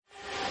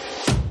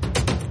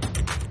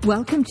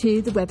Welcome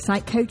to the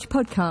Website Coach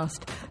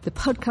Podcast, the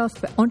podcast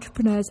for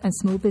entrepreneurs and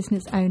small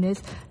business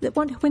owners that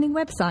want a winning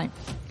website,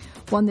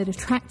 one that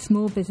attracts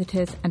more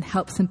visitors and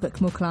helps them book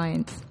more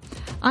clients.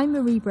 I'm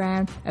Marie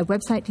Brown, a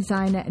website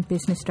designer and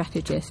business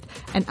strategist,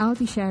 and I'll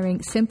be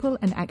sharing simple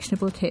and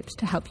actionable tips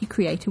to help you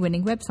create a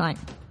winning website.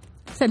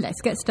 So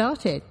let's get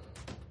started.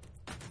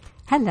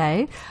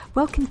 Hello,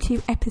 welcome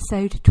to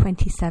episode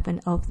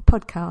 27 of the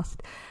podcast.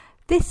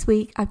 This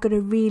week, I've got a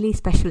really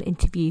special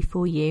interview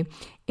for you.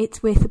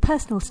 It's with the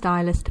personal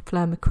stylist,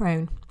 Fleur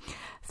McCrone.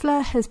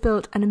 Fleur has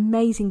built an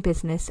amazing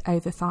business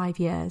over 5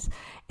 years.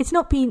 It's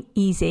not been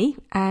easy,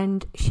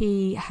 and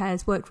she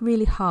has worked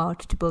really hard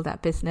to build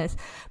that business,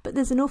 but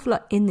there's an awful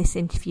lot in this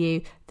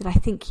interview that I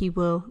think you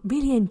will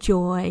really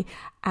enjoy,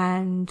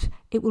 and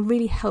it will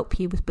really help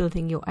you with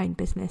building your own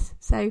business.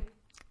 So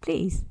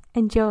please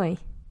enjoy.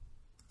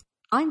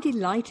 I'm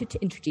delighted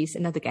to introduce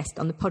another guest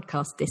on the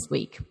podcast this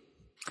week.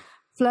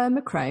 Fleur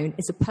McCrone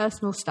is a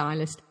personal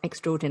stylist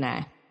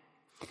extraordinaire.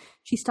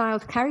 She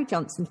styled Carrie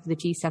Johnson for the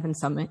G7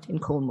 Summit in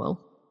Cornwall,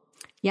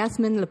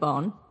 Yasmin Le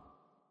Bon.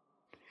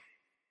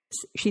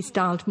 She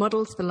styled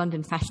models for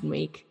London Fashion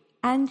Week,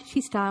 and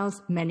she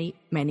styles many,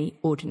 many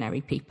ordinary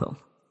people.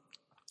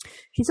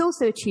 She's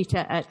also a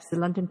tutor at the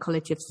London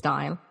College of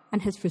Style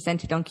and has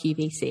presented on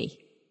QVC.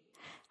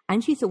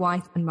 And she's a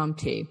wife and mum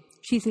too.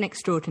 She's an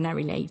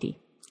extraordinary lady.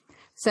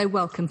 So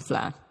welcome,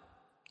 Fleur.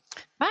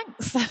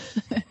 Thanks.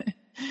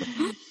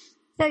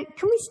 So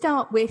can we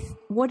start with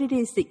what it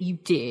is that you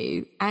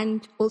do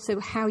and also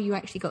how you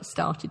actually got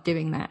started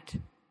doing that?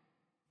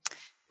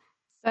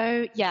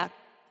 So,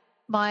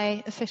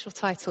 my official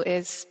title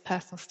is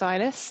personal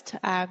stylist,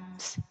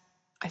 and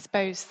I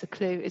suppose the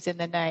clue is in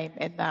the name,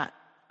 in that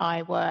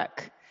I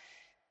work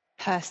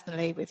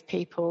personally with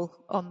people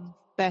on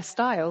their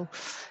style.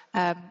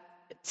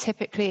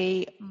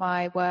 Typically,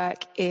 my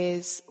work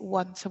is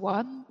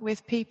one-to-one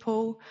with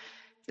people,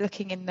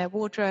 looking in their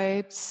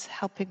wardrobes,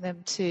 helping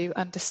them to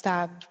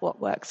understand what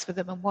works for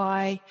them and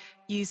why,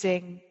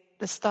 using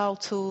the style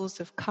tools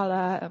of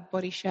colour and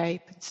body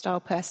shape and style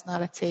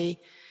personality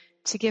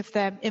to give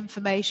them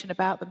information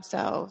about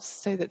themselves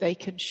so that they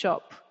can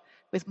shop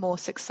with more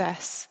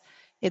success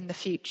in the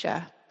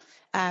future.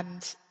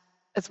 And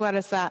as well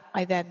as that,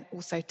 I then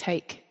also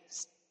take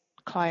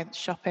clients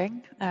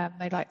shopping.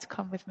 They like to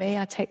come with me.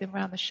 I take them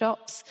around the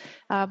shops,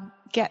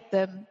 get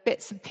them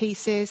bits and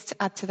pieces to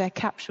add to their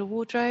capsule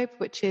wardrobe,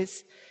 which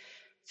is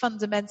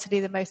fundamentally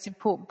the most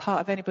important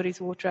part of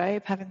anybody's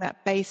wardrobe, having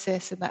that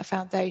basis and that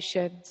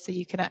foundation so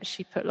you can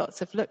actually put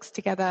lots of looks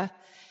together.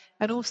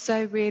 And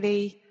also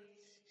really,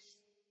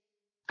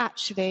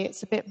 actually,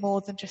 it's a bit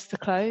more than just the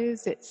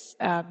clothes. It's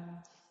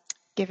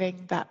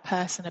giving that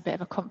person a bit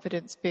of a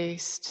confidence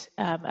boost,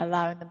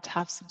 allowing them to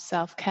have some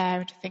self-care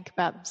and to think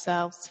about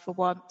themselves for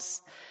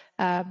once,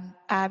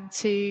 and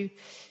to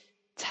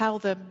tell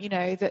them,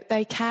 that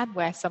they can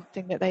wear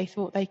something that they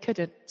thought they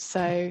couldn't.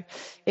 So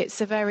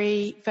it's a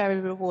very, very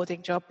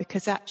rewarding job,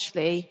 because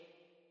actually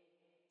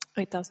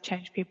it does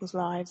change people's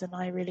lives, and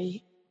I'm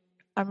really,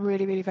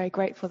 really very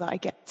grateful that I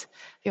get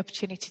the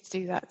opportunity to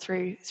do that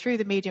through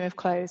the medium of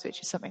clothes,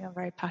 which is something I'm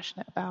very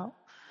passionate about.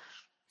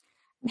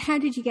 How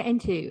did you get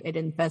into it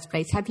in the first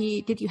place?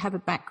 Did you have a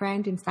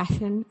background in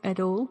fashion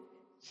at all?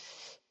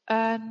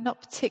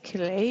 Not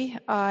particularly.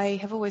 I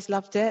have always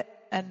loved it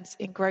and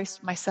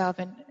engrossed myself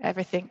in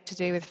everything to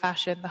do with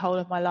fashion the whole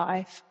of my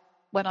life.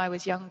 When I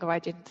was younger, I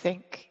didn't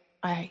think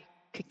I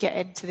could get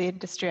into the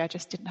industry. I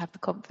just didn't have the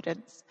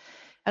confidence.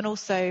 And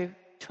also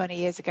 20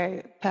 years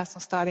ago, personal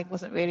styling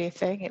wasn't really a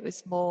thing. It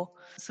was more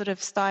sort of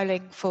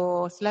styling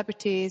for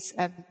celebrities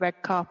and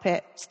red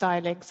carpet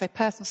styling. So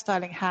personal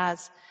styling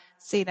has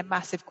seen a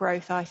massive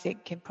growth, I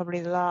think, in probably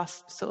the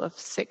last sort of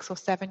 6 or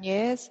 7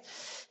 years.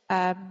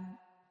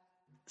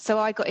 So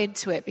I got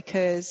into it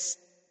because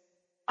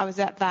I was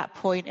at that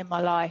point in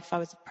my life. I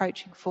was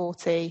approaching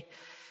 40.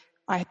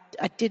 I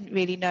didn't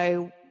really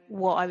know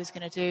what I was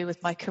going to do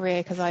with my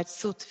career, because I'd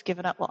sort of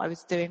given up what I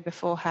was doing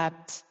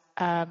beforehand,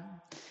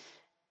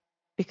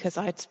 because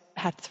I'd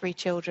had 3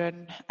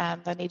 children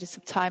and I needed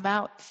some time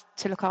out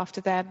to look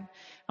after them.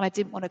 And I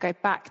didn't want to go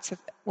back to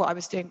what I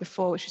was doing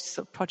before, which was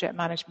sort of project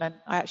management.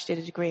 I actually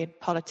did a degree in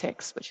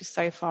politics, which is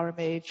so far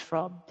removed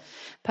from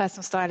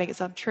personal styling, it's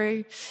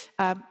untrue.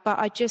 But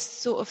I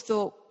just sort of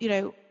thought,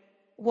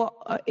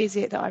 what is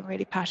it that I'm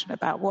really passionate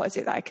about? What is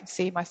it that I can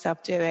see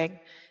myself doing?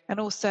 And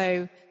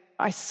also,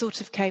 I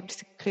sort of came to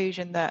the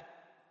conclusion that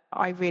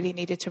I really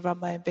needed to run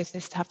my own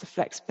business to have the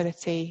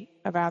flexibility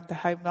around the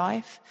home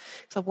life.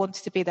 So I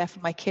wanted to be there for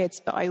my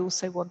kids, but I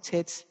also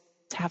wanted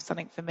to have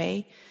something for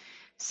me.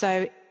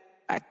 So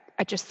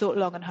I just thought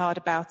long and hard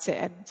about it.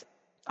 And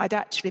I'd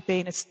actually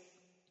been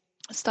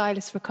a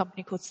stylist for a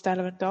company called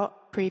Stella &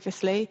 Dot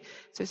previously.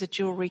 So it's a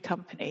jewellery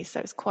company.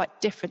 So it's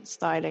quite different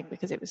styling,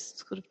 because it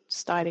was sort of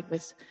styling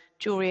with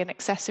jewellery and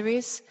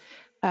accessories.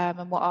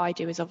 And what I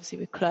do is obviously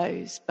with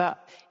clothes.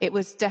 But it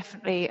was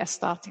definitely a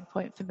starting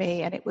point for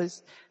me. And it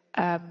was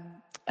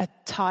a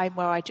time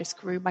where I just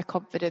grew my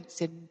confidence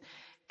in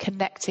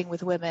connecting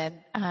with women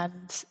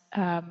and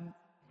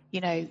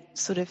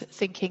sort of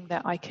thinking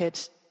that I could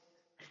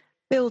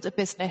build a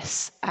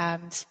business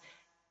and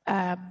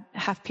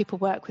have people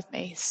work with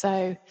me.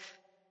 So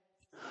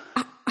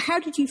how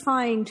did you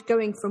find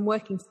going from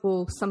working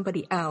for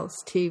somebody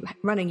else to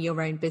running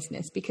your own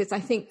business? Because I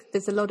think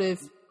there's a lot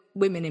of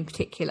women in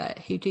particular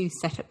who do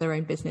set up their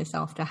own business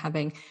after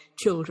having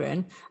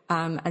children,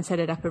 and set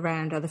it up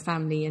around other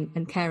family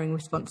and caring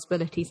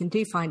responsibilities, and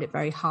do find it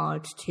very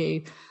hard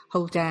to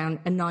hold down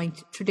a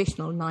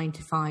traditional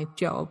 9-to-5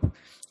 job.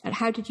 And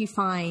how did you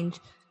find,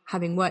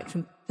 having worked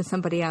for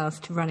somebody else,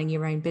 to running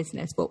your own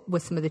business? What were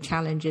some of the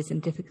challenges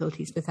and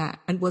difficulties with that?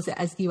 And was it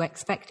as you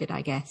expected,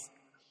 I guess?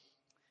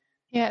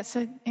 Yeah, it's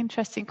an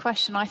interesting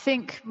question. I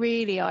think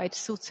really I'd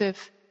sort of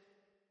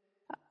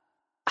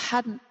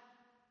hadn't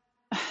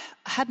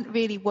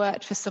really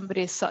worked for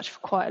somebody as such for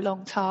quite a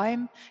long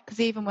time, because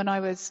even when I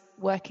was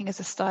working as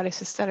a stylist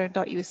for Stella &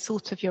 Dot, you were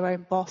sort of your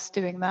own boss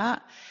doing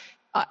that.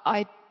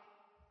 I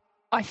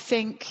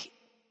think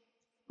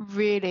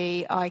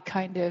really I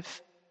kind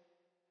of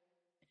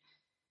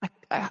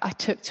I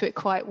took to it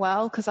quite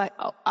well, because I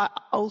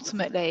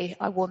ultimately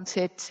I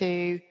wanted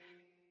to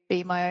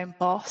be my own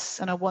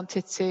boss, and I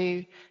wanted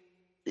to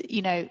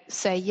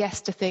say yes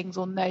to things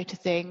or no to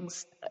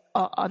things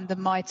under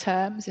my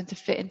terms and to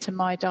fit into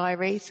my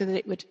diary so that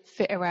it would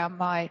fit around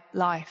my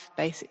life,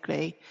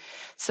 basically.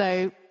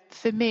 So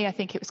for me, I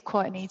think it was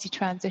quite an easy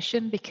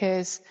transition,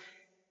 because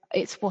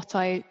it's what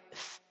I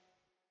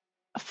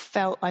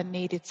felt I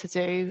needed to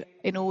do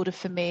in order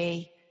for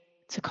me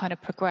to kind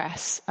of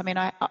progress. I mean,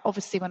 I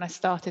obviously, when I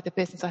started the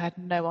business, I had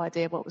no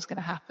idea what was going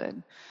to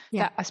happen.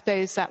 Yeah. I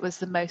suppose that was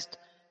the most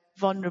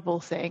vulnerable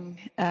thing.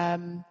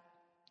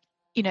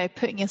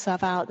 Putting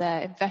yourself out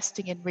there,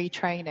 investing in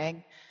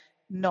retraining,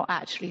 not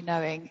actually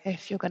knowing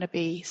if you're going to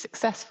be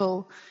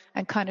successful,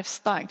 and kind of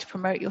starting to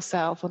promote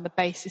yourself on the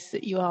basis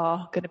that you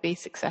are going to be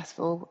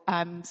successful.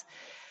 And,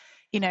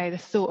 the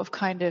thought of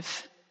kind of,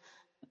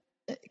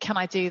 can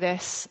I do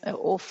this,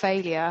 or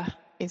failure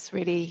is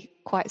really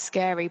quite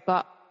scary.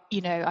 But,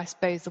 I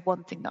suppose the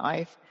one thing that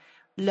I've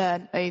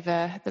learned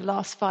over the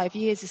last 5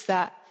 years is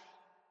that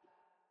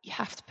you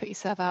have to put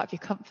yourself out of your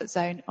comfort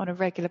zone on a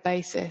regular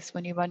basis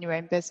when you run your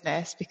own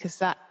business, because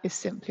that is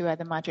simply where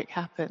the magic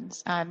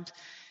happens. And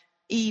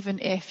even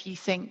if you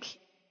think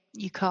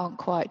you can't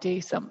quite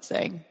do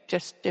something,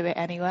 just do it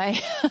anyway,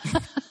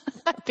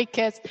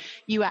 because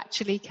you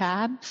actually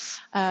can.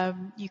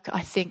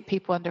 I think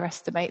people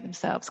underestimate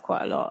themselves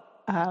quite a lot,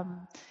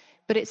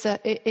 but it's a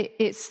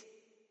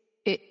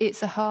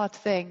hard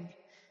thing.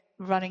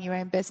 Running your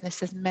own business,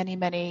 there's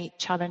many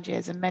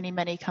challenges and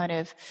many kind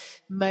of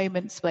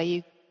moments where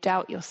you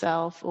doubt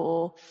yourself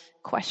or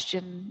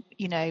question,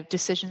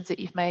 decisions that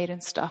you've made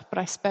and stuff. But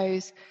I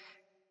suppose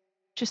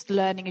just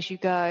learning as you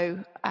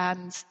go,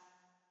 and,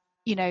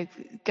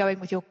 going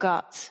with your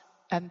gut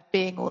and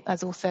being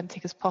as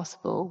authentic as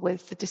possible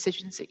with the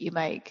decisions that you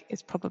make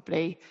is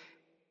probably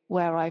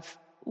where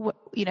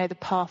the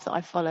path that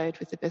I followed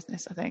with the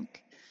business, I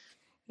think.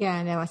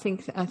 Yeah, no, I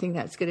think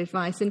that's good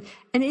advice. And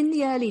in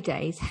the early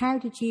days, how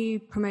did you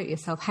promote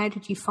yourself? How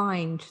did you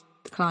find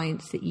the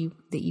clients that you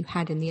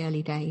had in the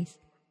early days?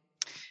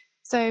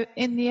 So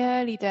in the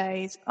early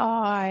days,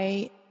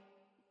 I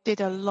did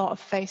a lot of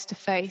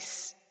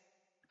face-to-face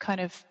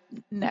kind of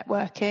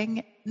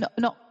networking.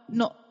 Not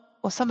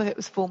well, some of it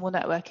was formal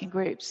networking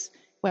groups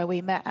where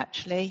we met,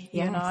 actually,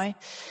 you and I.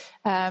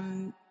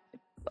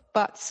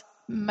 But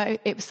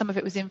some of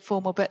it was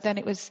informal. But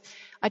then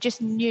I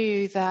just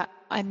knew that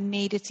I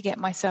needed to get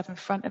myself in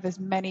front of as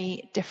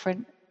many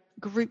different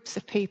groups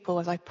of people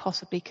as I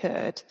possibly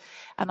could.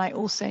 And I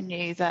also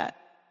knew that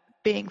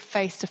being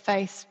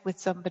face-to-face with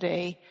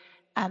somebody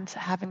and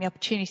having the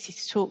opportunity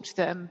to talk to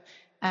them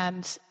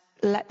and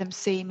let them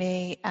see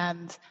me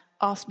and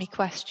ask me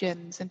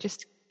questions and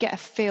just get a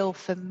feel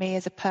for me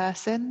as a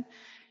person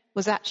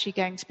was actually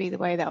going to be the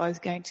way that I was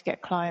going to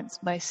get clients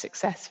most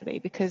successfully,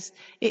 because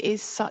it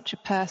is such a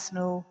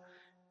personal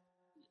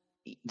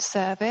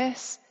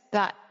service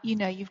that,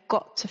 you've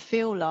got to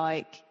feel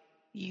like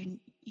you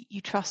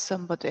trust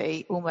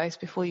somebody almost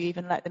before you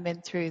even let them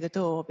in through the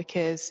door,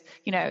 because,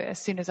 as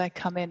soon as I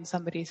come in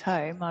somebody's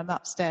home, I'm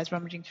upstairs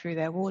rummaging through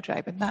their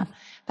wardrobe. And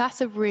that's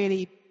a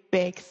really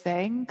big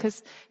thing,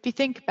 because if you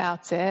think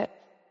about it,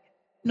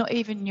 not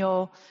even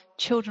your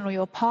children or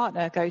your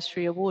partner goes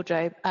through your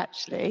wardrobe,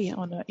 actually,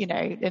 and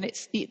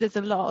there's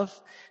a lot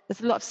of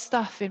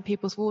stuff in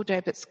people's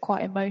wardrobe that's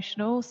quite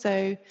emotional.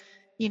 So,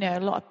 a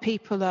lot of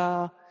people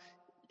are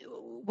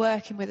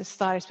working with a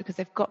stylist because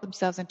they've got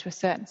themselves into a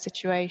certain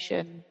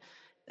situation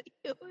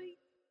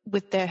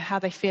with how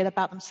they feel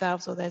about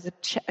themselves, or there's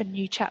a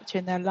new chapter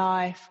in their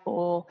life,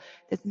 or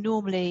there's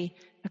normally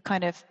a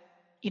kind of,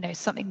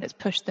 something that's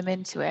pushed them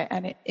into it.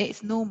 And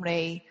it's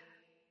normally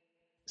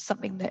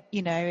something that,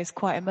 is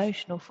quite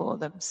emotional for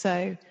them.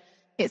 So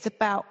it's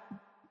about,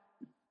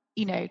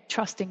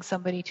 trusting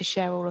somebody to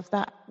share all of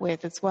that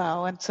with as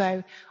well. And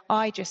so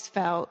I just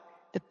felt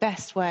the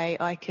best way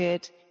I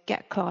could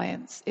get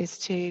clients is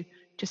to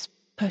just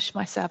push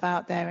myself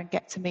out there and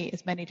get to meet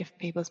as many different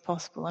people as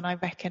possible. And I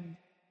reckon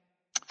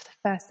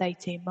first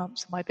 18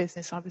 months of my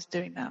business, I was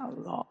doing that a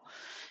lot.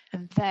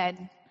 And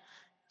then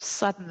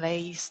suddenly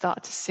you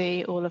start to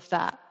see all of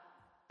that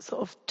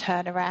sort of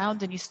turn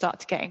around, and you start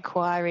to get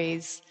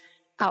inquiries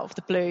out of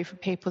the blue from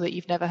people that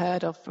you've never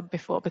heard of from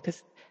before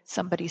because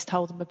somebody's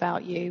told them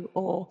about you,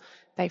 or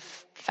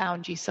they've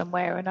found you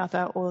somewhere or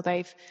another, or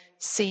they've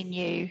seen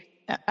you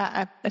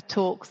at a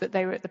talk that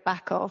they were at the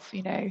back of,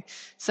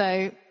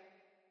 So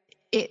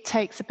it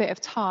takes a bit of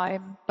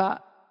time,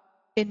 but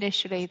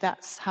initially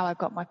that's how I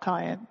got my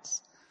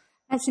clients.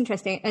 That's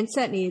interesting. And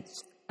certainly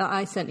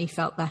I certainly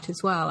felt that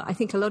as well. I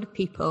think a lot of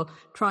people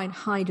try and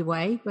hide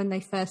away when they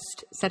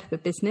first set up a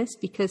business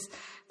because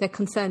they're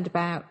concerned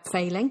about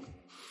failing.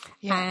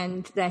 Yeah.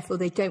 And therefore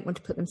they don't want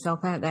to put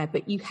themselves out there,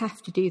 but you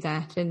have to do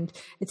that. And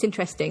it's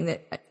interesting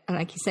that,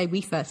 like you say,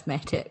 we first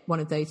met at one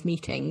of those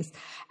meetings,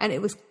 and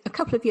it was a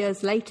couple of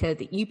years later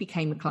that you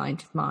became a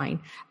client of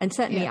mine. And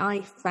certainly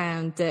I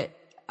found that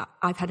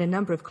I've had a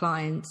number of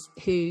clients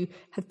who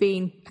have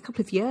been a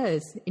couple of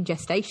years in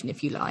gestation,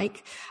 if you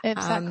like.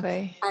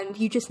 Exactly. And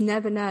you just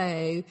never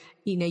know,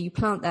 you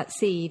plant that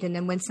seed, and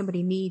then when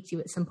somebody needs you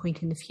at some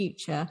point in the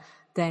future,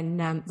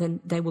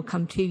 then they will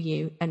come to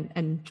you,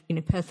 and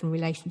personal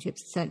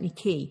relationships are certainly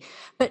key.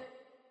 But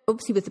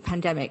obviously with the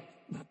pandemic,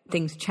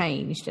 things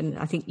changed, and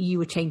I think you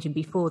were changing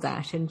before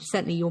that, and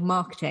certainly your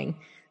marketing,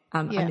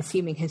 I'm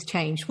assuming, has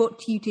changed. What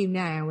do you do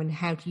now, and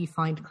how do you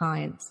find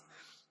clients?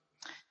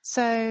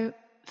 So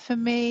for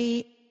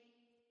me,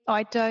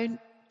 I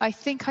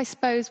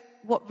suppose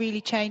what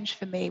really changed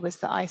for me was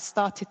that I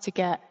started to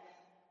get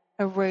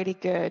a really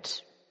good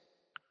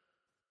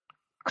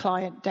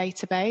client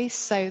database.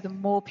 So the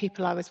more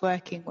people I was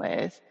working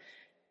with,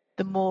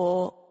 the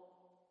more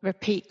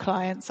repeat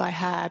clients I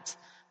had,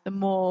 the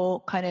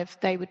more kind of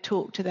they would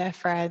talk to their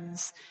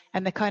friends,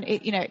 and the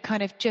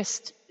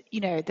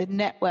the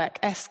network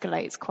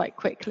escalates quite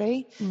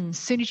quickly. As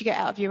soon as you get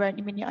out of your own,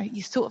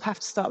 you sort of have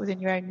to start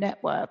within your own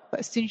network, but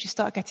as soon as you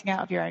start getting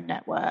out of your own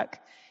network,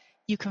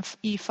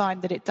 you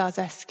find that it does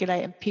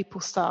escalate, and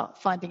people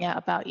start finding out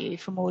about you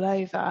from all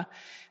over.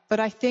 But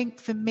I think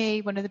for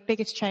me, one of the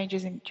biggest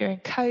changes during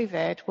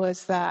COVID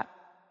was that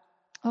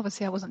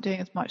obviously I wasn't doing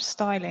as much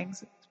styling.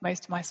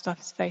 Most of my stuff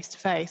is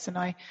face-to-face, and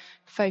I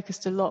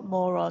focused a lot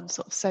more on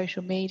sort of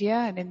social media,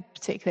 and in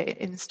particular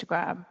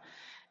Instagram.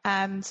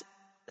 And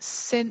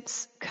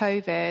since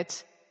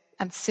COVID,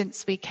 and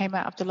since we came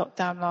out of the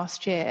lockdown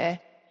last year,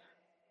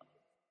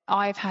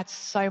 I've had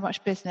so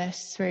much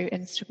business through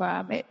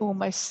Instagram. It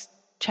almost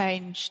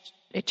changed.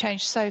 It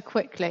changed so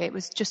quickly. It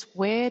was just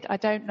weird. I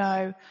don't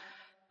know.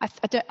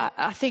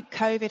 I think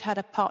COVID had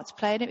a part to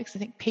play in it, because I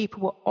think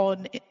people were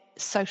on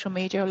social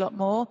media a lot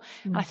more.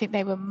 And I think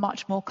they were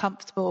much more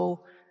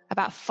comfortable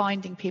about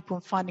finding people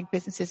and finding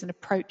businesses and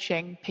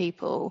approaching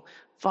people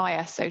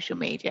via social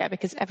media,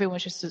 because everyone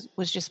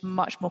was just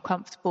much more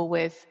comfortable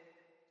with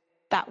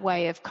that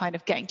way of kind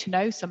of getting to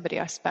know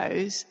somebody, I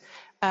suppose.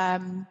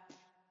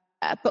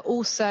 But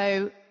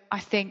also, I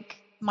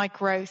think my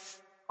growth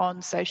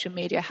on social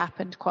media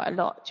happened quite a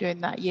lot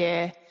during that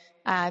year,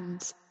 and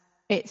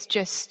it's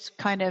just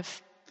the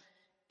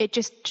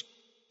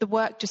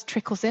work just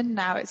trickles in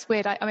now. It's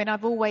weird.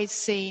 I've always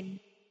seen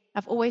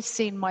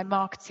my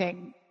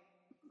marketing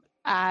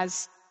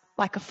as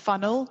like a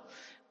funnel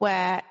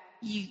where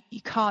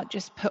you can't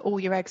just put all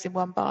your eggs in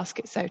one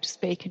basket, so to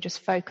speak, and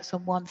just focus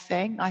on one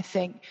thing. I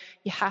think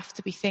you have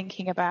to be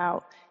thinking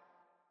about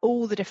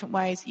all the different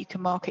ways that you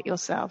can market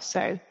yourself.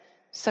 So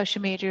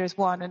social media is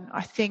one, and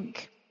I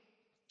think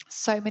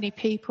so many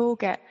people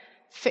get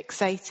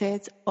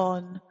fixated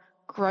on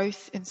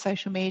growth in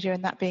social media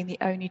and that being the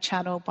only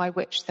channel by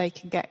which they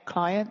can get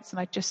clients, and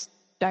I just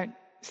don't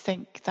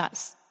think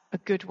that's a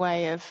good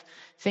way of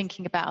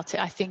thinking about it.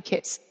 I think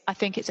it's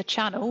a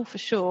channel for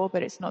sure,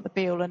 but it's not the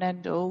be all and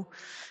end all.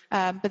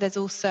 But there's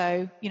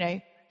also,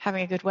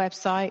 having a good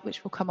website,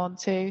 which we'll come on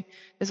to.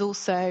 There's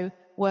also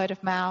word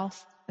of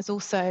mouth. There's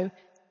also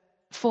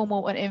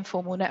formal and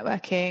informal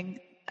networking.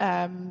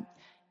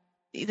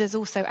 There's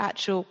also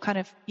actual kind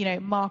of,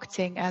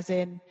 marketing, as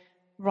in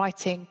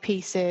writing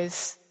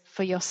pieces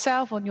for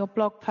yourself on your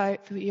blog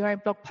post, for your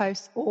own blog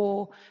post,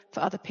 or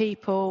for other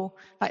people.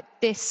 Like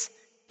this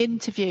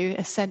interview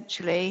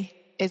essentially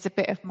is a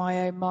bit of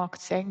my own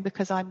marketing,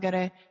 because I'm going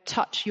to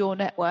touch your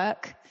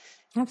network.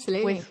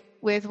 Absolutely.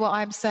 With what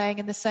I'm saying,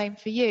 and the same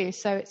for you.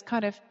 So it's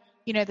kind of,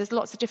 there's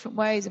lots of different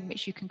ways in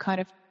which you can kind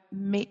of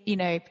meet,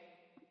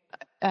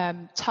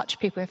 touch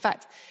people. In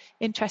fact,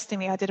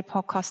 interestingly, I did a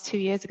podcast 2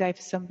 years ago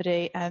for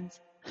somebody, and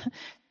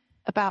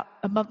about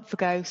a month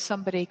ago,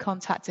 somebody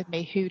contacted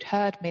me who'd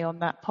heard me on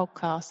that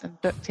podcast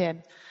and booked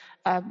in.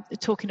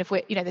 Talking of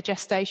which, the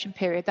gestation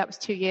period, that was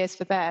 2 years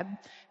for them,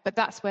 but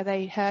that's where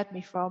they heard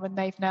me from, and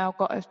they've now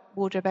got a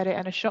wardrobe edit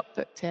and a shop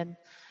booked in.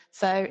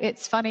 So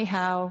it's funny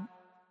how,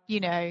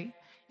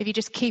 if you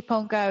just keep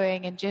on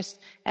going and just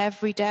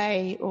every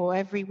day or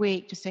every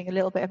week just doing a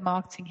little bit of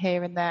marketing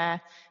here and there,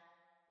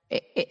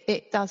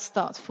 it does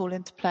start to fall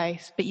into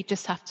place. But you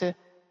just have to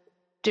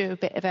do a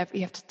bit of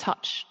you have to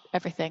touch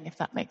everything, if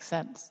that makes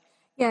sense.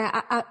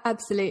 Yeah,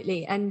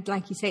 absolutely. And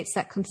like you say, it's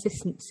that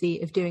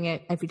consistency of doing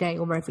it every day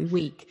or every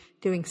week,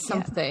 doing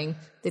something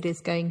that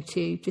is going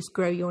to just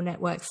grow your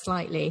network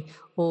slightly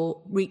or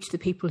reach the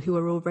people who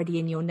are already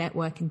in your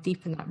network and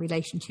deepen that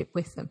relationship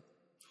with them.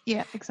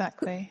 Yeah,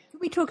 exactly. Can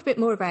we talk a bit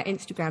more about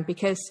Instagram?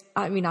 Because,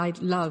 I mean, I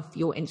love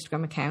your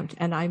Instagram account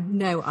and I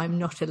know I'm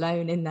not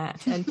alone in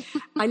that. And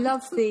I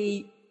love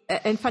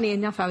and funny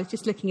enough, I was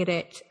just looking at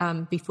it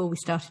before we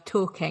started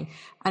talking,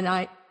 and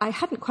I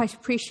hadn't quite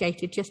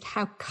appreciated just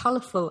how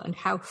colourful and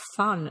how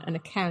fun an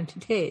account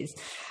it is.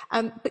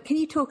 But can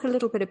you talk a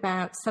little bit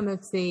about some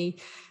of the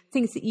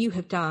things that you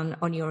have done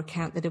on your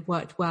account that have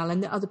worked well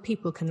and that other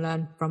people can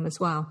learn from as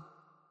well?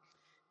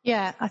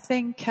 Yeah, I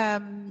think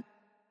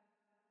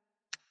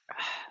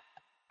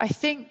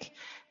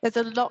there's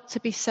a lot to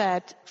be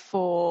said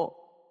for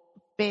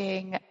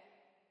being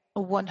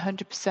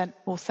 100%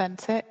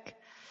 authentic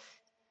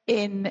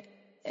in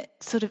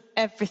sort of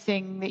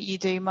everything that you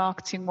do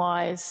marketing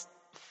wise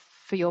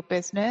for your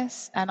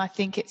business. And I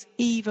think it's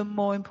even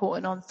more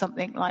important on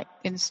something like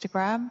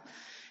Instagram,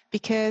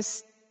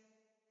 because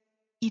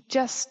you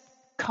just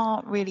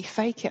can't really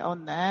fake it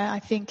on there. I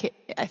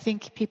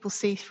think people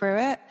see through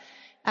it.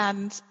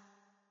 And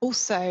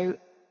also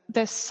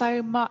there's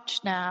so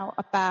much now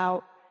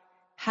about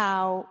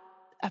how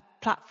a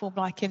platform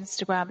like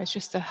Instagram is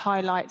just a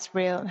highlights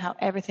reel and how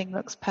everything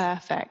looks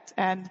perfect.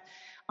 And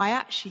I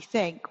actually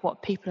think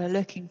what people are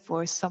looking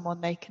for is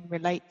someone they can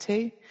relate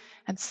to,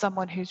 and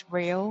someone who's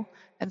real,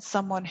 and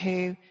someone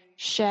who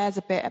shares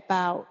a bit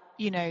about,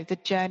 the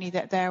journey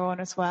that they're on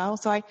as well.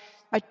 So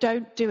I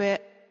don't do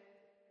it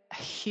a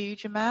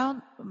huge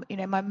amount.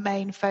 My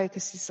main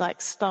focus is like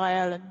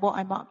style and what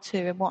I'm up to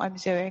and what I'm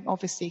doing,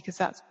 obviously, because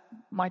that's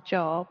my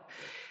job.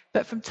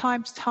 But from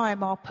time to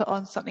time, I'll put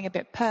on something a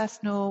bit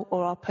personal,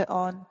 or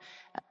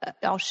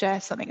I'll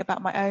share something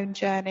about my own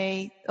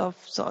journey of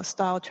sort of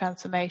style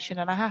transformation.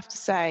 And I have to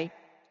say,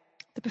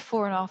 the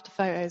before and after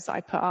photos that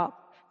I put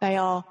up, they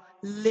are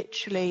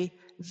literally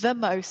the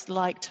most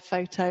liked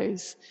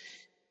photos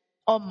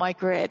on my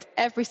grid.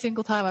 Every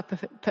single time I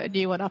put a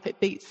new one up, it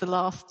beats the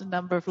last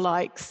number of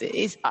likes.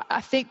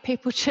 I think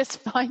people just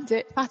find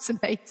it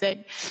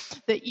fascinating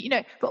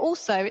that, but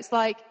also it's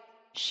like,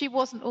 she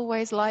wasn't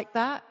always like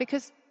that,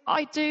 because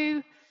I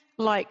do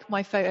like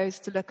my photos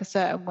to look a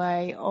certain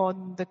way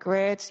on the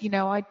grid.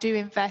 I do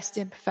invest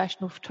in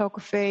professional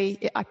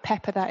photography. I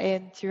pepper that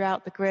in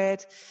throughout the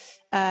grid.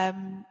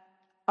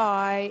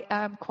 I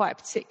am quite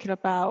particular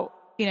about,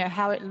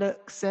 how it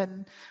looks,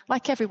 and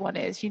like everyone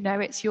is,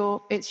 it's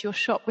your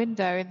shop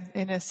window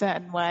in a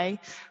certain way.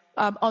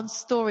 On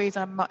stories,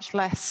 I'm much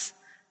less,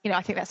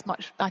 I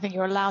think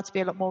you're allowed to be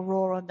a lot more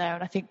raw on there,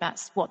 and I think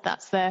that's what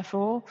that's there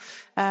for.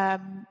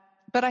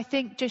 But I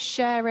think just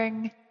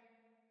sharing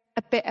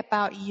a bit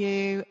about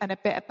you and a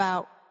bit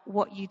about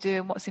what you do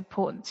and what's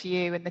important to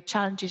you and the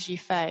challenges you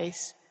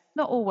face.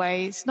 Not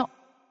always,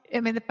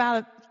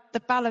 the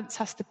balance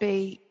has to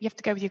be, you have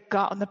to go with your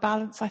gut on the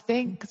balance, I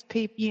think, because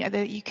people,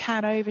 you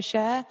can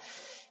overshare.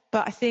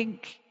 But I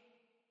think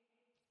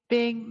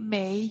being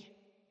me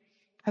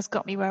has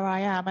got me where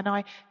I am. And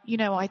I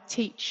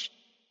teach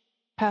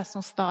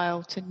personal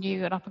style to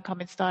new and up and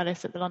coming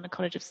stylists at the London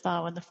College of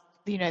Style. And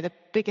the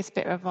biggest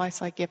bit of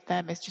advice I give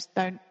them is just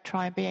don't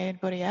try and be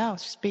anybody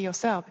else. Just be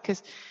yourself.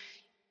 Because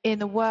in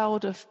the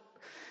world of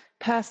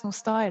personal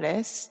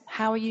stylists,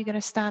 how are you going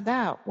to stand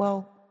out?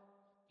 Well,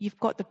 you've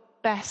got the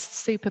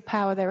best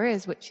superpower there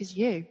is, which is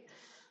you. You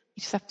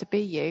just have to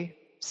be you.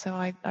 So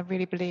I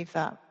really believe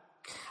that.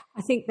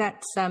 I think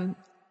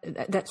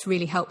that's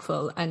really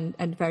helpful and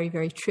very,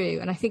 very true.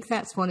 And I think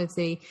that's one of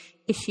the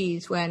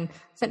issues when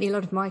certainly a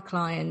lot of my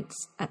clients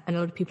and a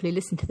lot of people who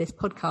listen to this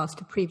podcast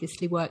have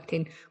previously worked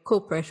in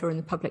corporate or in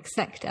the public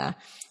sector,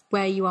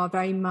 where you are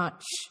very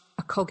much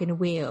a cog in a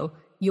wheel.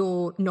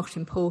 You're not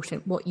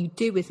important. What you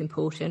do is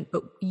important,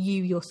 but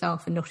you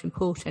yourself are not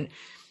important.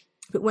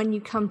 But when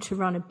you come to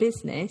run a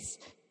business,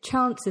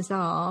 chances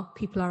are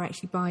people are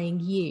actually buying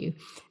you,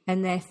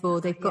 and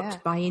therefore they've got to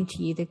buy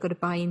into you. They've got to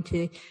buy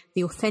into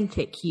the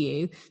authentic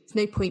you. There's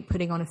no point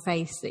putting on a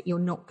face that you're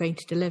not going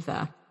to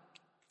deliver.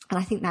 And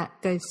I think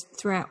that goes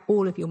throughout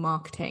all of your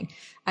marketing.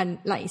 And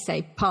like you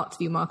say, parts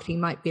of your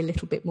marketing might be a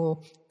little bit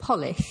more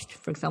polished,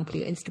 for example,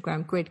 your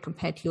Instagram grid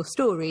compared to your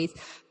stories,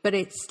 but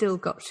it's still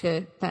got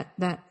to,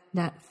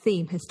 that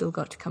theme has still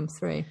got to come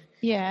through.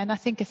 Yeah, and I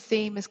think a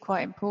theme is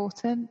quite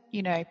important.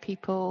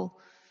 People,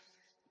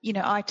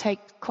 I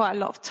take quite a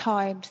lot of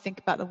time to think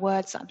about the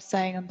words that I'm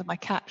saying under my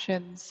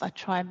captions. I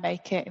try and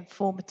make it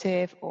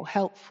informative or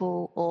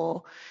helpful,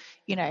 or,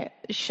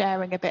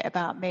 sharing a bit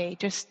about me,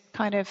 just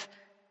kind of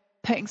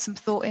putting some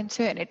thought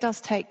into it. And it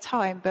does take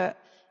time,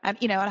 and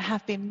I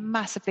have been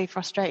massively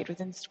frustrated with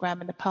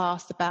Instagram in the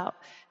past about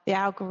the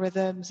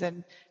algorithms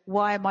and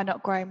why am I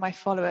not growing my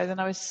followers?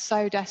 And I was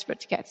so desperate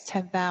to get to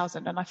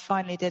 10,000, and I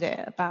finally did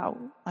it about,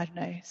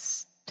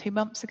 2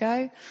 months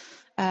ago.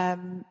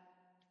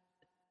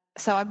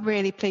 So I'm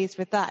really pleased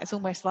with that. It's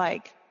almost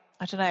like,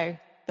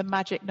 the the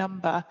magic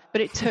number,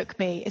 but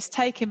it's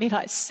taken me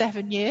like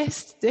 7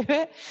 years to do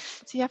it.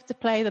 So you have to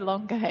play the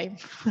long game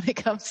when it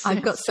comes to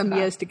I've got some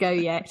years to go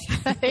yet.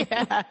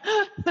 Yeah.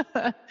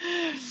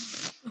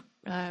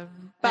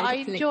 But I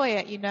enjoy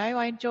it,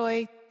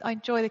 I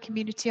enjoy the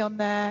community on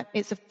there.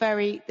 It's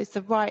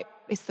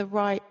the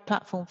right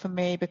platform for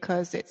me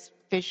because it's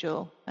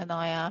visual and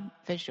I am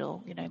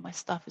visual, my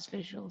stuff is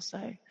visual.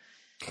 So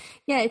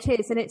yeah, it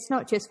is. And it's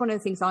not just, one of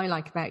the things I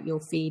like about your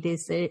feed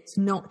is that it's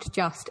not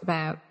just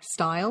about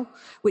style,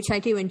 which I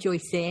do enjoy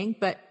seeing,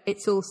 but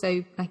it's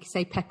also, like you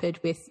say, peppered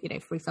with,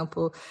 for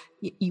example,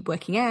 you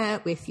working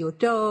out, with your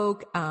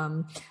dog,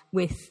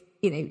 with,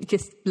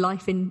 just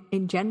life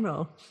in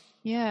general.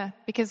 Yeah,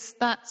 because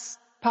that's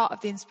part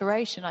of the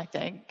inspiration, I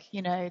think,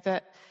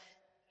 that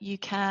you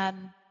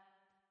can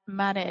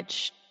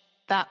manage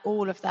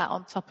all of that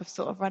on top of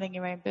sort of running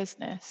your own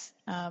business.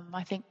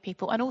 I think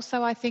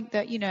I think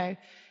that,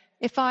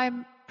 if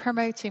I'm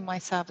promoting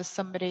myself as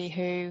somebody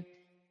who,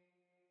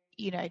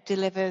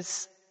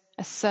 delivers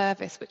a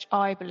service, which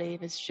I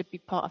believe should be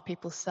part of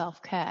people's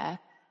self-care,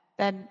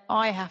 then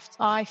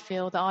I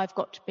feel that I've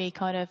got to be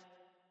kind of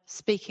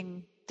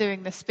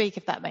doing the speak,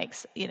 if that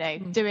makes,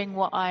 doing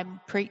what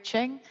I'm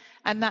preaching.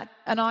 And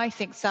I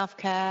think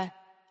self-care,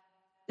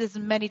 there's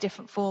many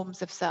different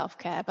forms of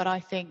self-care, but I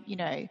think,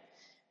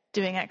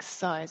 doing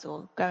exercise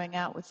or going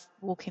out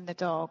walking the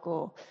dog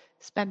or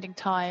spending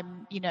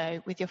time,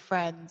 with your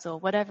friends or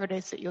whatever it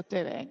is that you're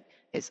doing,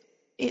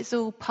 it's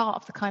all part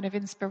of the kind of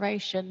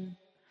inspiration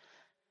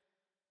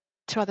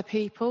to other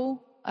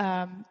people.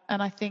 And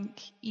I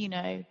think,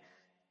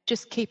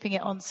 just keeping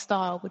it on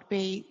style would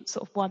be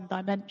sort of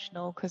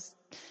one-dimensional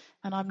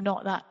and I'm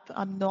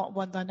not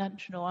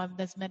one-dimensional.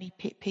 There's many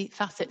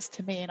facets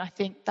to me, and I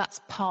think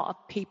that's part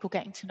of people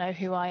getting to know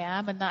who I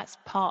am, and that's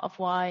part of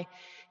why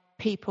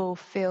people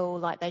feel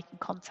like they can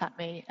contact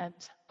me and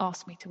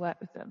ask me to work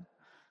with them.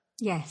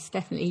 Yes,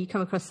 definitely. You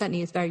come across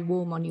certainly as very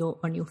warm on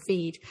your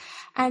feed.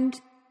 And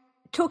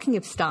talking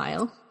of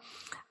style,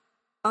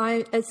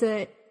 as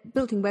a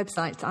building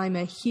websites, I'm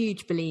a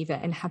huge believer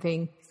in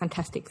having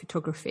fantastic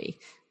photography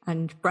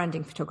and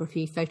branding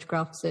photography,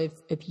 photographs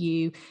of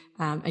you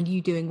and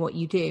you doing what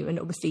you do. And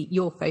obviously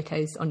your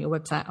photos on your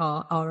website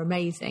are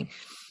amazing.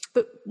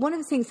 But one of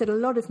the things that a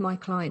lot of my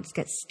clients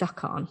get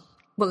stuck on,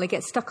 they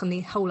get stuck on the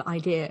whole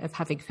idea of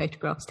having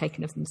photographs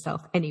taken of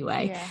themselves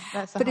anyway. Yeah,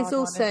 that's but hard it's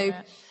also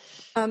one,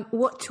 isn't it?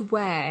 What to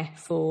wear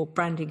for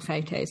branding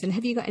photos. And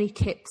have you got any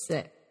tips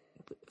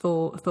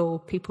for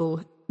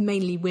people,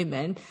 mainly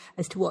women,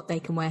 as to what they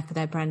can wear for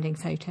their branding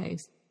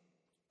photos?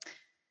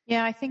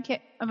 Yeah, I think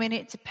it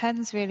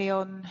depends really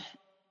on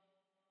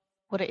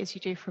what it is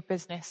you do for a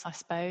business, I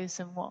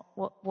suppose, and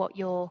what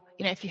you're,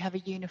 if you have a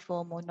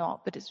uniform or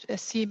not. But it's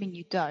assuming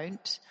you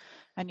don't,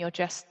 and you're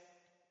just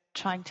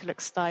trying to look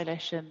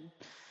stylish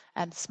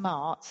and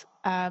smart.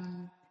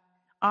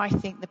 I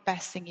think the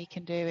best thing you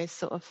can do is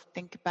sort of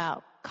think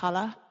about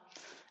colour,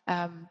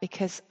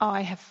 because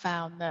I have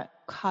found that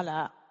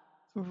colour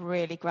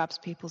really grabs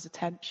people's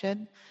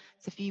attention.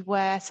 So if you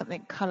wear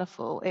something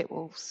colourful,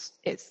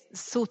 it's the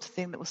sort of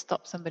thing that will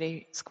stop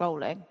somebody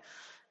scrolling,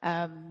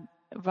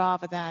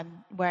 rather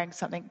than wearing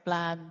something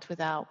bland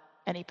without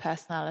any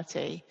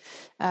personality.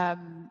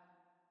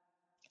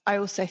 I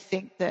also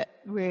think that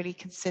really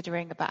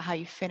considering about how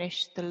you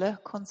finish the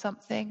look on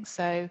something,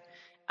 so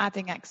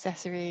adding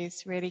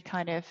accessories really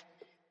kind of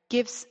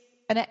gives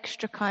an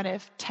extra kind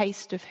of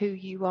taste of who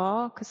you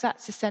are, because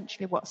that's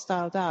essentially what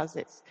style does.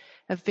 It's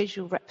a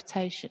visual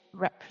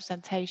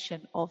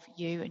representation of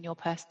you and your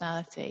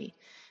personality.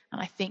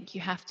 And I think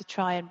you have to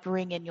try and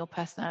bring in your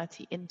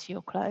personality into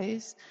your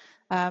clothes.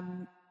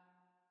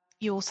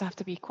 You also have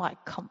to be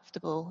quite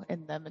comfortable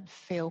in them and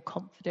feel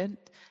confident.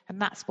 And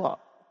that's what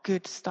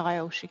good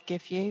style should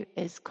give you,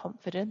 is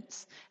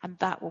confidence, and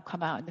that will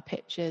come out in the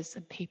pictures,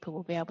 and people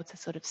will be able to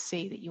sort of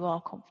see that you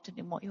are confident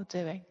in what you're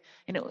doing.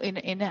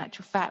 In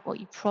actual fact, what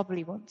you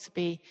probably want to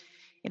be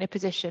in a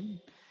position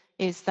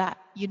is that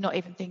you're not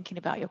even thinking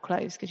about your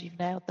clothes because you've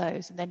nailed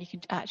those, and then you can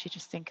actually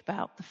just think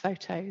about the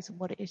photos and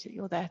what it is that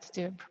you're there to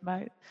do and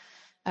promote.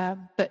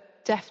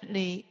 But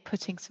definitely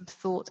putting some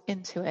thought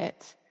into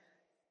it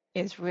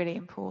is really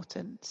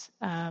important.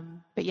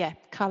 But yeah,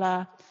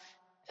 colour,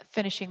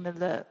 finishing the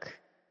look,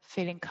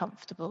 feeling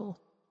comfortable,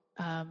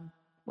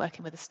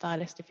 working with a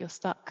stylist if you're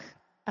stuck,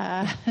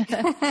 are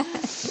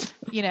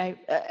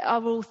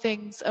all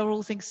things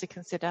to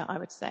consider, I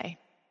would say.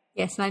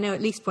 Yes, and I know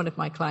at least one of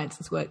my clients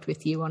has worked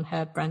with you on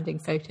her branding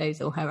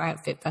photos or her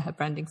outfit for her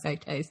branding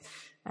photos,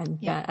 and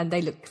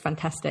they look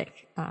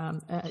fantastic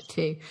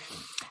too.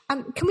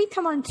 Can we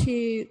come on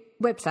to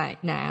website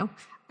now?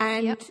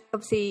 And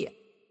obviously,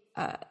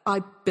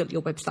 I built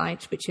your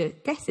website, which I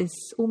guess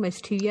is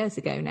almost 2 years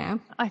ago now.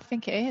 I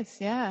think it is,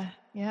 yeah.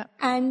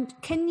 And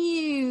can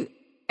you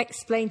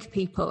explain to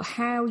people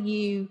how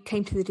you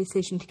came to the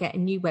decision to get a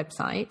new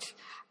website,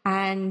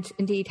 and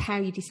indeed how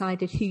you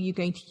decided who you're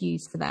going to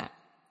use for that?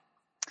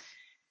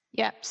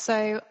 Yeah,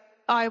 so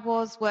I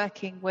was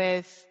working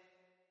with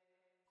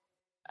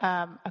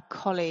a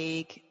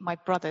colleague, my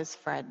brother's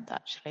friend,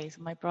 actually.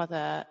 So my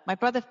brother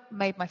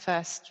made my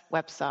first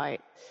website,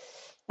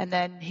 and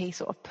then he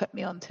sort of put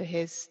me onto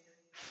his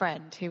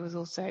friend who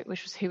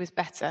was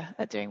better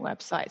at doing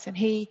websites, and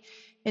he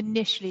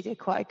initially did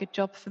quite a good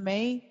job for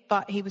me,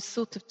 but he was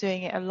sort of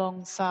doing it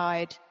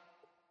alongside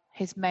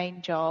his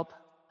main job,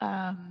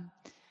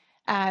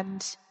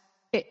 and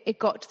it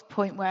got to the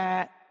point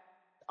where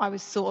I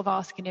was sort of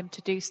asking him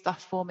to do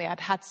stuff for me. I'd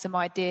had some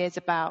ideas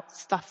about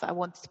stuff that I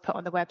wanted to put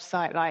on the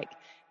website, like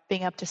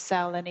being able to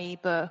sell an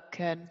ebook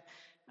and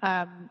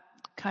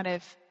kind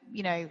of,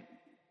 you know,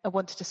 I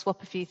wanted to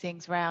swap a few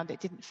things around. It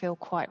didn't feel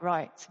quite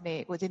right to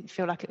me. It didn't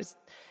feel like it was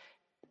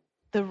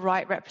the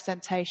right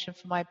representation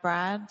for my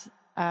brand.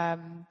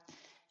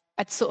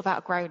 I'd sort of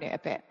outgrown it a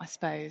bit, I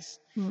suppose.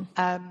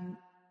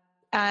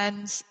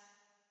 And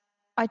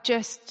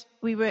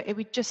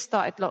we just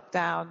started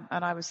lockdown,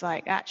 and I was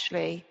like,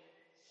 actually,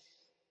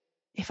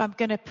 if I'm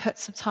going to put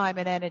some time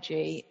and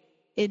energy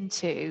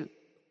into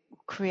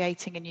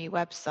creating a new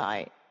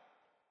website,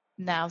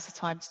 now's the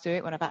time to do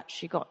it, when I've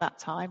actually got that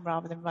time,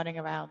 rather than running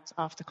around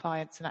after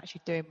clients and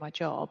actually doing my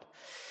job.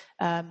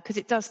 Because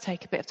it does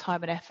take a bit of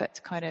time and effort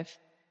to kind of,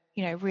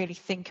 you know, really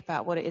think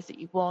about what it is that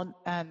you want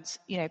and,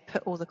 you know,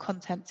 put all the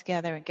content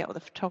together and get all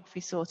the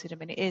photography sorted. I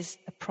mean, it is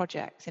a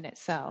project in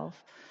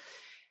itself.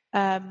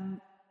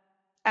 And,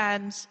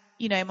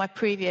 you know, my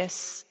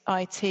previous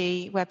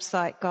IT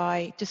website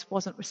guy just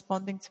wasn't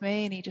responding to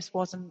me, and it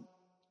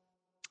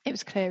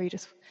was clear he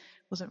just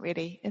wasn't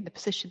really in the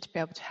position to be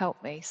able to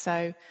help me.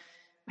 So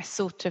I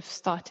sort of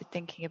started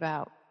thinking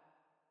about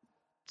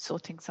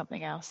sorting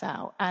something else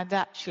out. And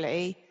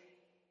actually,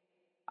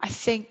 I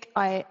think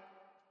I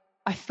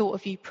thought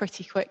of you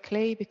pretty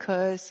quickly,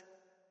 because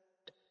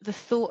the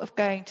thought of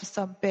going to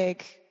some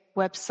big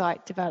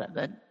website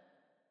development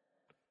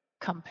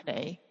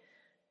company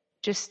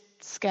just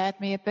scared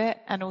me a bit.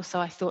 And also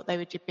I thought they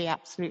would be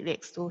absolutely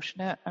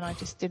extortionate, and I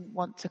just didn't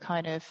want to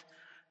kind of,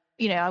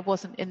 you know, I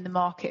wasn't in the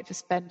market for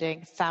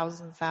spending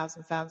thousands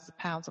of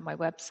pounds on my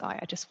website.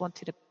 I just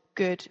wanted a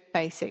good,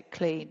 basic,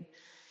 clean,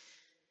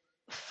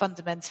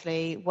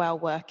 fundamentally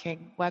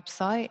well-working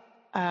website.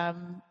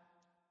 And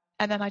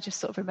then I just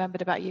sort of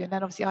remembered about you. And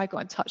then obviously I got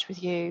in touch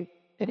with you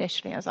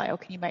initially. I was like, oh,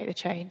 can you make the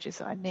changes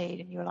that I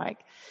need? And you were like,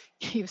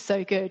 you were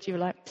so good. You were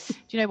like, do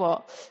you know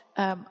what?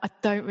 I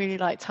don't really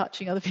like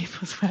touching other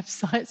people's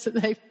websites that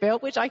they've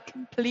built, which I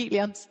completely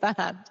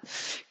understand.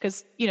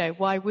 Because, you know,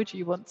 why would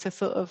you want to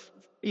sort of,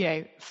 you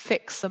know,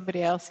 fix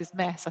somebody else's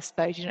mess? I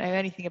suppose you don't know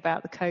anything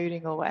about the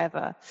coding or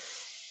whatever.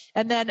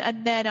 And then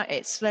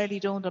it slowly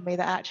dawned on me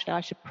that actually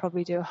I should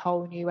probably do a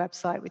whole new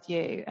website with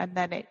you. And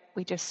then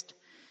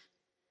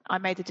I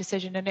made a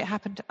decision, and it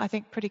happened, I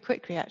think, pretty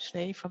quickly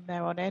actually from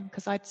there on in,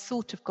 because I'd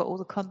sort of got all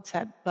the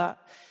content, but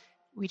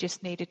we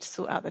just needed to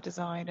sort out the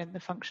design and the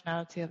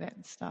functionality of it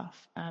and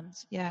stuff. And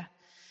yeah,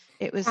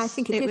 it was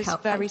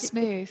very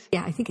smooth.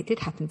 I think it did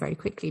happen very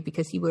quickly,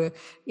 because you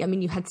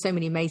had so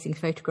many amazing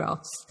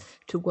photographs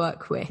to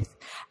work with,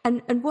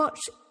 and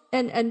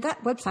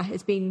that website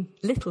has been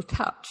little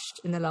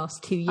touched in the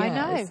last 2 years. I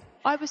know.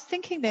 I was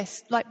thinking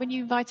this, like when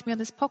you invited me on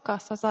this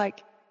podcast, I was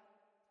like,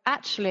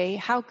 actually,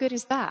 how good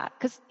is that?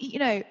 Because, you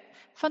know,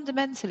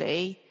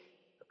 fundamentally,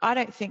 I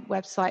don't think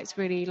websites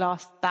really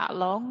last that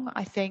long.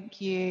 I think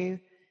you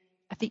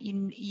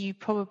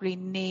probably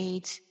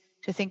need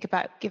to think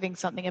about giving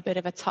something a bit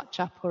of a touch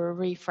up or a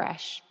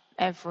refresh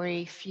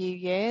every few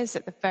years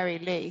at the very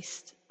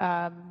least. You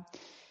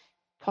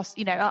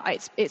know,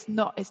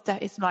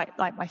 it's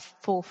like my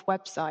fourth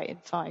website in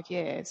 5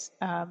 years.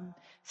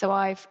 So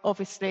I've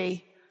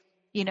obviously,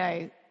 you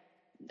know,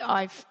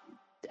 I've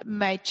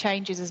made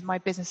changes as my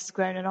business has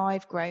grown, and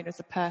I've grown as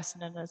a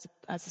person and as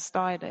a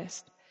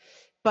stylist.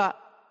 But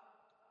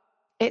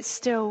it's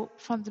still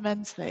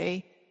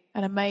fundamentally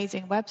an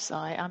amazing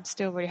website. I'm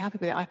still really happy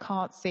with it. I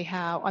can't see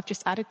how I've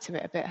just added to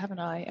it a bit, haven't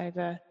I,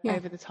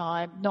 over the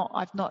time.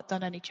 I've not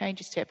done any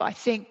changes to it, but I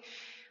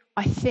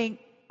think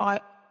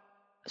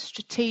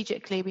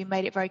strategically we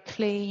made it very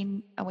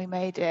clean, and we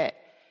made it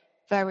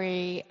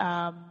very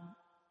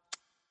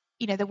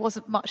you know, there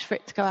wasn't much for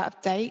it to go out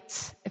of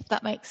date, if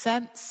that makes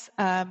sense.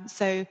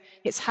 So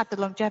it's had the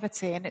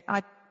longevity, and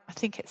I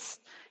think it's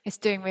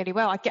doing really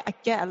well. I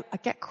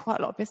get quite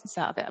a lot of business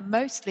out of it, and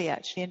mostly,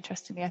 actually,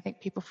 interestingly, I think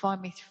people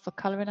find me for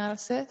colour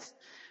analysis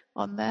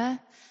on there.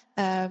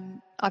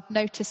 I've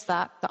noticed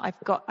that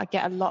I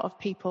get a lot of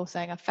people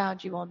saying, I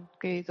found you on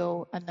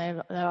Google, and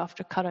they're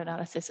after colour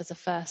analysis as a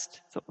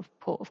first sort of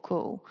port of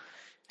call.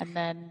 And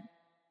then,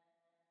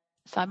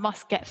 so I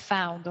must get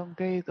found on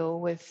Google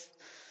with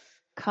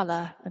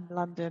colour in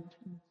London,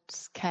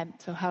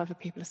 Kent, or however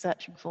people are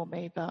searching for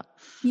me. But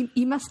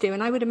you must do.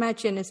 And I would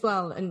imagine as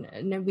well, and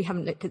no, we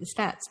haven't looked at the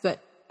stats,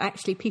 but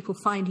actually people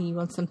finding you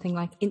on something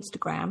like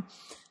Instagram,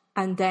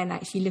 and then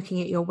actually looking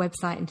at your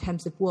website in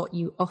terms of what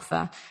you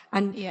offer,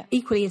 and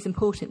equally as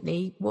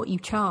importantly, what you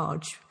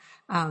charge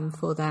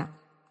for that.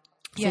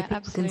 So Yeah, people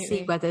absolutely. can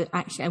see whether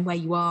actually and where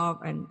you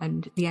are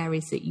and the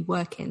areas that you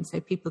work in, so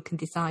people can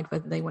decide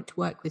whether they want to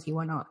work with you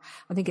or not.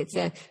 I think it's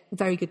a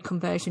very good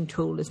conversion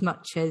tool as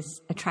much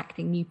as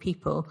attracting new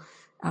people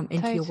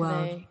into your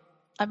world.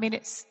 I mean,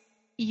 it's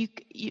you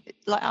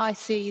like I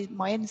see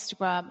my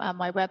Instagram and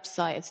my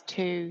website as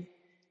two.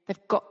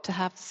 They've got to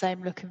have the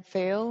same look and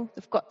feel.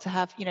 They've got to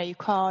have, you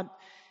can't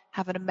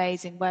have an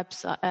amazing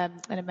website,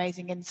 an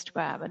amazing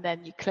Instagram, and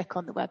then you click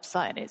on the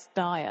website and it's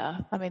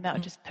dire. I mean, that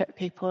would just put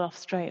people off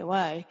straight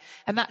away.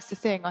 And that's the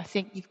thing. I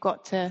think you've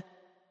got to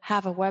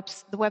have the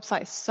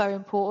website is so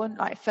important.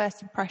 Like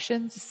first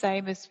impressions, the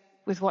same as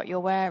with what you're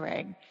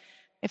wearing.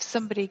 If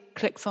somebody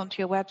clicks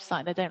onto your website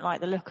and they don't like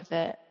the look of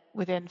it,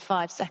 within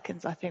 5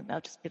 seconds, I think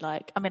they'll just be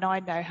like, I mean, I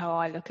know how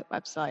I look at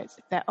websites.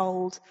 If they're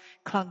old,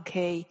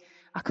 clunky,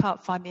 I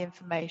can't find the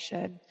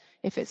information.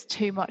 If it's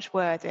too much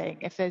wording,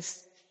 if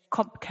there's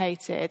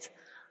complicated,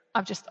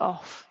 I'm just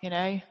off,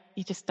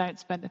 You just don't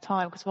spend the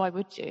time, because why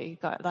would you? You've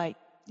got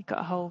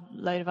a whole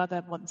load of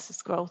other ones to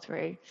scroll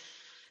through.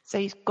 So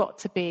it's got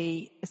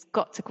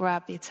to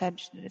grab the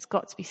attention, and it's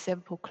got to be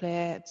simple,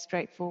 clear, and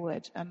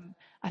straightforward. And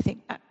I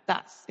think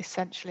that's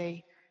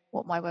essentially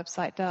what my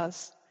website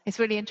does. It's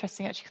really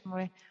interesting, actually,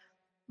 because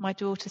my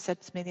daughter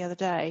said to me the other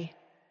day,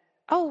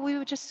 "Oh, we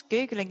were just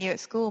Googling you at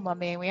school,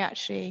 Mummy, and we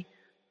actually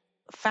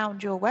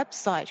found your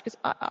website." Because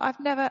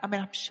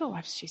I'm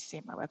sure she's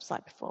seen my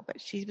website before, but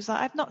she was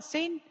like, "I've not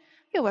seen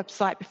your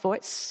website before.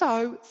 It's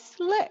so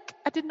slick.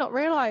 I did not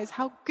realize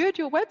how good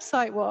your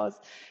website was."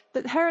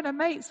 That her and her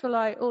mates were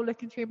like all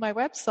looking through my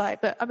website.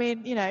 But I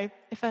mean,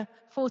 if a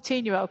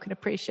 14-year-old can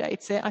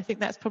appreciate it, I think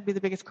that's probably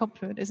the biggest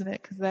compliment, isn't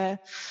it? Because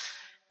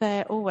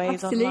they're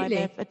always online.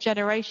 They're a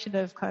generation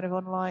of kind of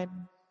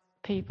online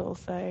people.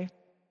 So.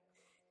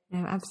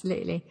 No,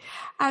 absolutely.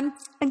 And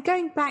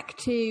going back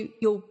to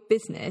your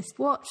business,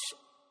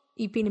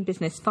 you've been in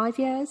business 5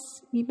 years,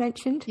 you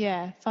mentioned?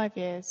 Yeah, 5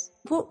 years.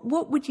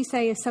 What would you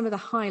say are some of the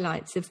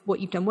highlights of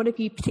what you've done? What have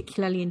you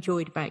particularly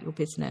enjoyed about your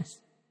business?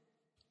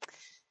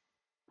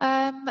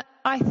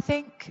 I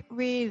think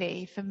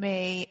really for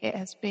me, it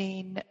has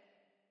been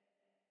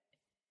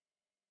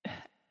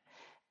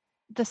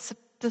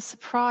the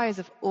surprise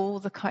of all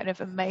the kind of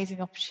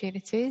amazing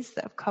opportunities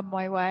that have come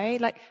my way,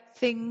 like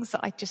things that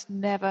I just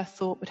never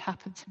thought would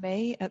happen to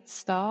me at the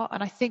start.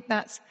 And I think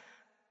I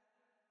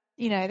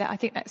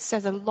think that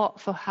says a lot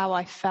for how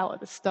I felt at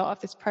the start of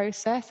this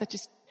process.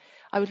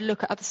 I would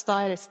look at other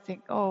stylists and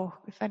think, oh,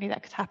 if only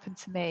that could happen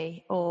to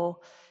me, or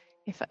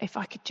if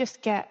I could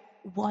just get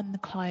one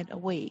client a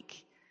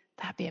week,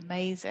 that'd be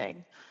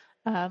amazing.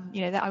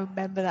 That I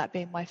remember that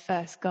being my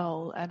first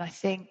goal. And I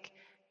think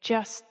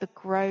just the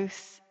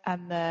growth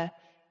and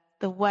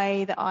the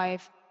way that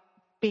I've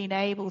been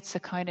able to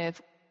kind of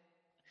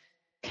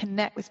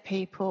connect with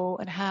people,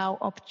 and how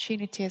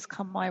opportunity has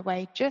come my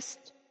way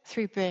just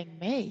through being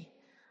me.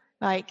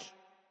 Like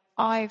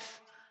I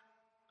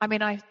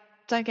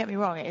don't get me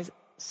wrong, it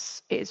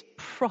is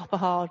proper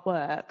hard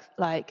work.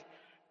 Like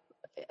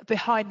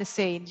behind the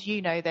scenes,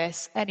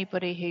 this,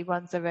 anybody who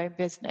runs their own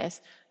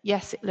business,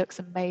 yes, it looks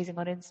amazing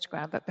on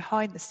Instagram, but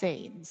behind the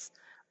scenes,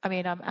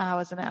 I'm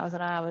hours and hours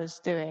and hours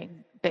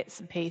doing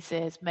bits and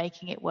pieces,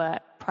 making it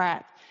work,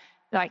 prep.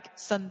 Like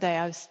Sunday,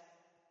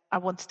 I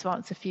wanted to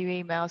answer a few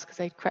emails because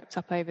they'd crept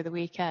up over the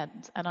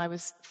weekend, and I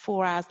was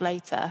 4 hours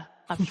later,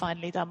 I've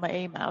finally done my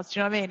emails. Do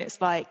you know what I mean? It's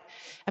like,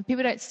 and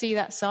people don't see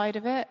that side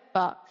of it,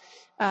 but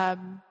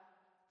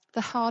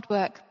the hard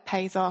work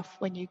pays off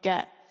when you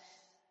get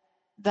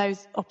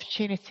those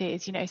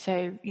opportunities, and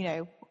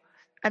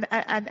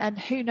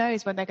who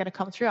knows when they're going to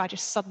come through. I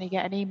just suddenly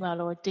get an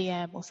email or a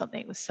DM or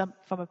something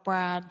from a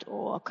brand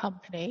or a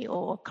company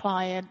or a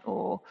client,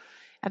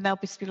 and they'll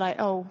just be like,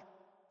 "Oh,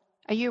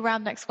 are you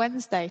around next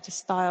Wednesday to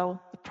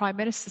style the Prime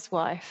Minister's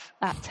wife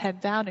at 10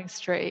 Downing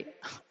Street?"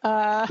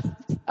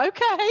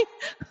 Okay.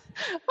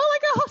 Oh my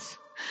God.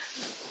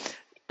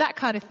 That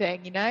kind of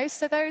thing,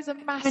 So those are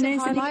massive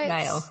highlights. And an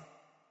email.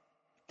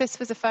 This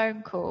was a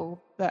phone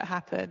call that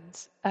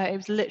happened. It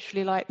was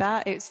literally like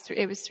that.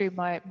 It was through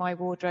my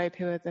wardrobe,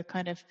 who are the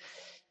kind of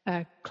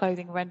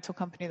clothing rental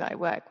company that I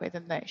work with,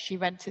 and she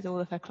rented all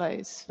of her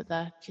clothes for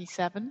the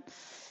G7.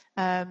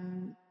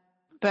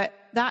 But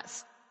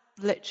that's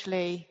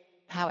literally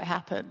how it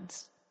happened.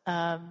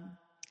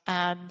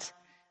 And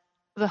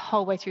the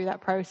whole way through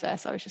that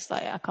process, I was just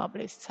like, I can't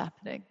believe this is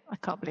happening. I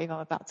can't believe I'm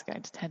about to go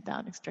into 10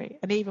 Downing Street.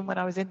 And even when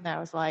I was in there, I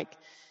was like,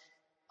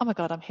 oh my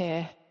God, I'm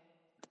here.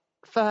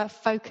 For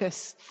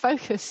focus,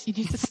 you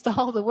need to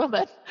style the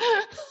woman.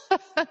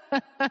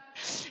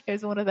 It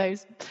was one of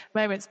those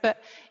moments.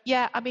 But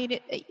yeah, I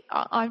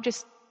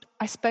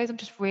suppose I'm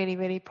just really,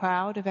 really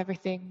proud of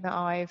everything that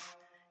I've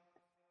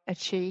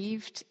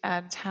achieved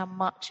and how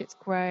much it's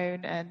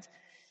grown, and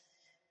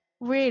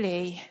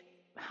really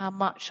how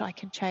much I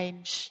can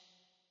change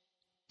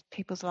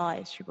people's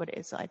lives through what it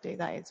is that I do.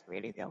 That is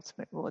really the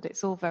ultimate reward.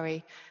 It's all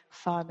very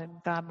fun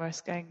and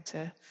glamorous going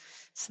to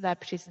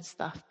celebrities and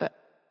stuff, but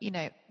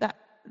that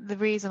the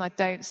reason I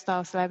don't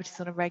style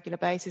celebrities on a regular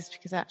basis is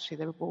because actually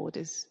the reward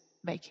is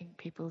making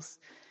people's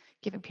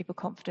giving people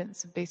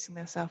confidence and boosting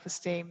their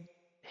self-esteem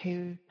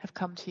who have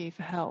come to you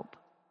for help.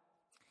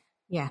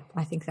 Yeah,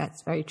 I think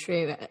that's very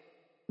true.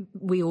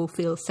 We all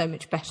feel so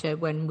much better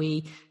when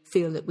we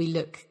feel that we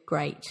look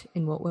great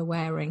in what we're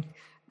wearing,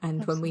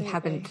 and Absolutely. when we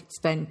haven't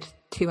spent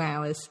 2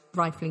 hours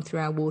rifling through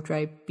our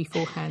wardrobe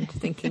beforehand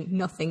thinking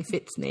nothing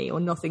fits me or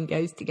nothing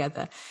goes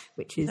together,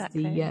 which is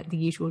the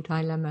usual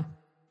dilemma.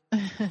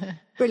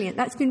 Brilliant.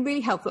 That's been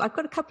really helpful. I've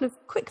got a couple of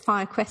quick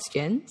fire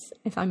questions,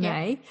 if I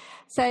may.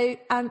 So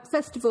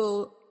first of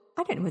all,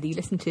 I don't know whether you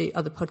listen to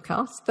other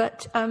podcasts,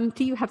 but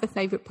do you have a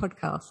favourite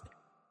podcast?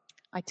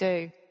 I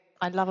do.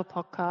 I love a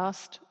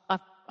podcast.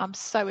 I'm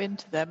so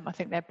into them. I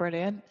think they're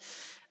brilliant.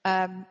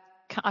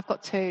 I've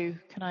got two.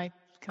 Can I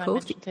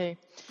mention two?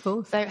 Of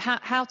course. So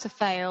How to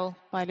Fail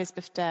by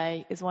Elizabeth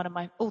Day is one of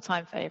my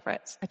all-time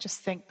favourites. I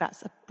just think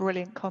that's a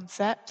brilliant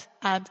concept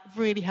and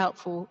really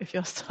helpful if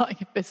you're starting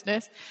a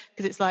business,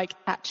 because it's like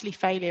actually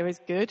failure is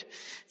good.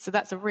 So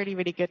that's a really,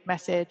 really good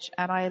message.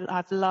 And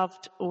I've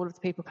loved all of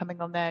the people coming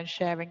on there and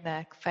sharing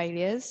their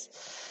failures.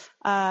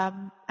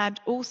 And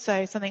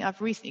also something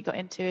I've recently got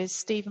into is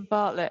Stephen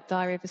Bartlett,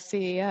 Diary of a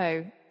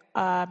CEO.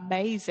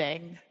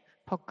 Amazing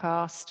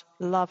podcast.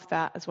 Love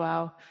that as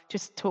well.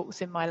 Just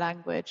talks in my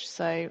language.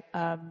 So,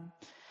 when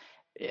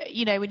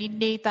you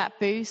need that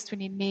boost,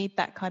 when you need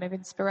that kind of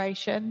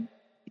inspiration,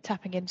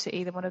 tapping into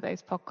either one of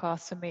those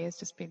podcasts for me has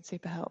just been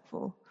super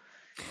helpful.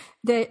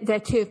 They're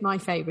two of my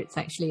favourites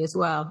actually as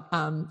well.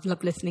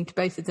 Love listening to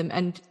both of them,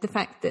 and the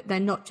fact that they're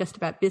not just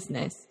about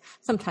business.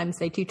 Sometimes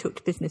they do talk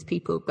to business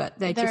people, but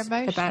they're just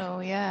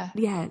emotional,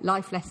 about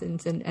life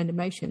lessons and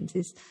emotions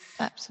is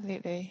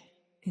absolutely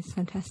is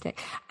fantastic.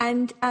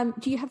 And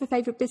do you have a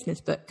favourite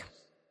business book?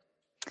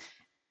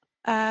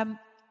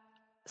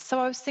 So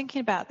I was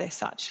thinking about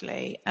this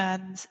actually,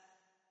 and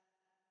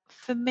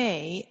for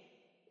me,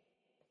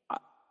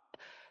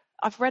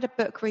 I've read a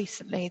book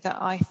recently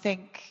that I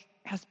think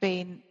has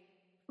been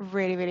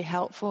really, really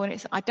helpful.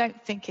 And I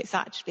don't think it's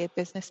actually a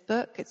business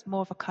book. It's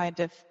more of a kind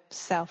of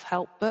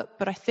self-help book,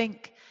 but I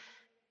think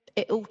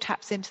it all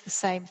taps into the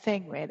same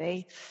thing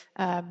really.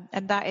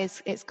 And that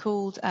is, it's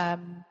called, I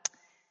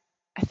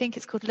think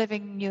it's called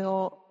Being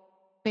Your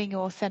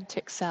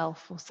Authentic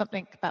Self, or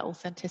something about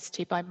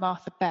authenticity, by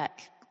Martha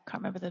Beck.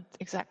 Can't remember the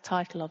exact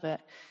title of it,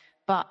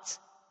 but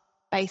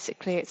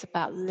basically it's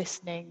about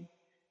listening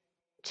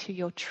to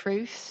your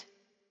truth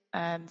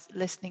and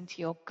listening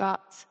to your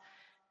gut,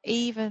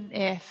 even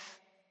if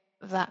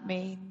that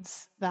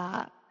means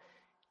that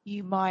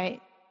you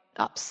might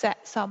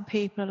upset some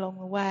people along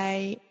the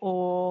way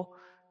or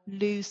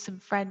lose some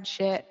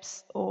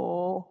friendships,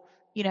 or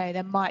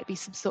there might be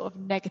some sort of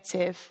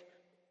negative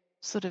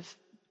sort of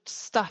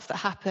stuff that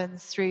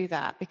happens through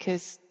that,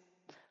 because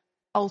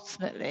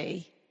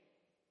ultimately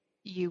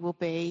you will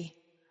be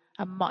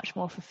a much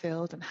more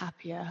fulfilled and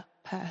happier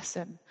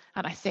person.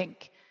 And I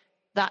think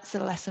that's a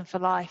lesson for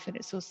life, and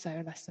it's also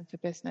a lesson for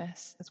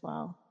business as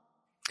well.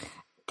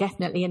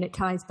 Definitely, and it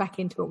ties back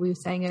into what we were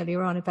saying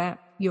earlier on about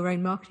your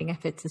own marketing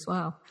efforts as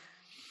well.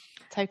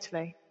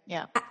 Totally,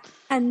 yeah.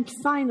 And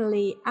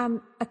finally,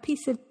 a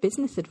piece of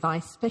business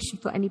advice, especially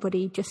for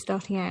anybody just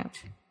starting out.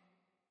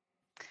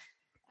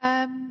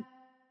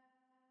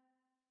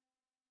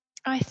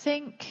 I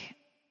think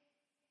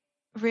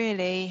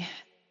really,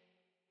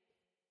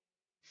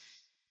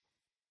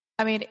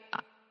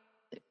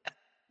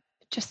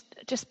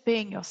 just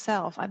being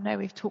yourself. I know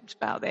we've talked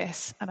about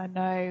this, and I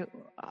know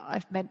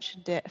I've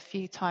mentioned it a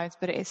few times,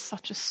 but it is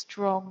such a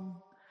strong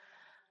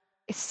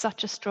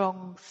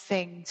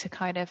thing to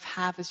kind of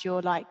have as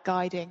your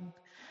guiding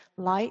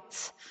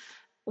light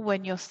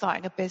when you're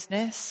starting a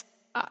business.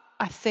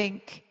 I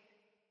think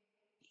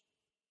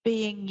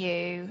being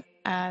you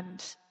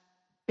and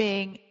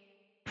being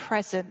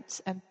present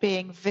and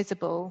being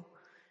visible,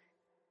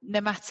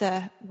 no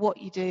matter what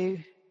you do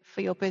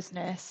for your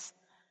business,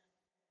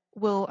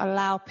 will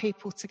allow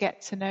people to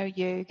get to know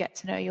you, get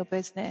to know your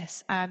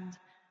business. And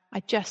I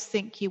just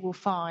think you will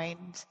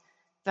find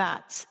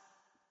that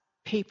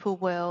people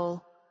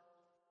will,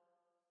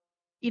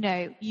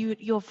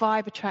 your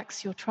vibe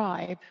attracts your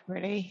tribe,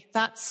 really.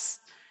 That's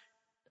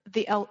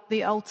the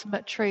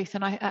ultimate truth.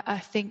 And I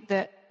think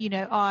that,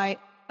 I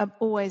am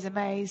always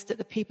amazed at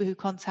the people who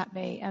contact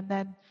me, and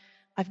then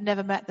I've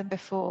never met them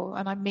before,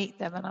 and I meet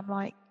them and I'm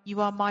like,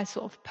 you are my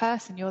sort of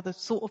person. You're the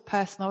sort of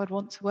person I would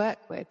want to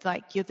work with.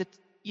 You're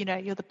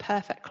the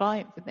perfect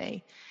client for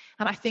me.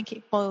 And I think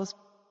it boils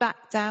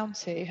back down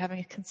to having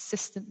a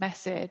consistent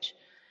message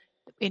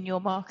in your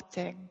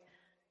marketing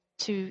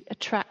to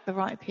attract the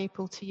right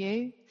people to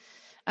you.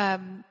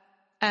 And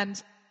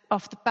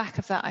off the back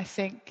of that, I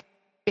think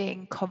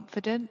being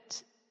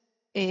confident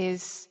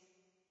is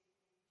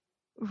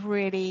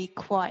really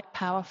quite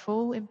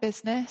powerful in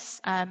business.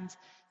 And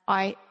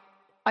I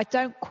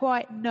don't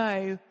quite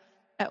know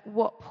at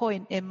what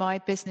point in my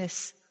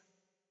business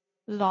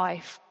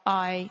life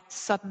I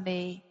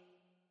suddenly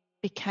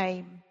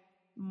became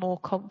more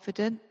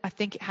confident. I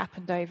think it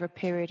happened over a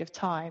period of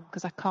time,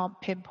 because I can't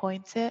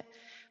pinpoint it,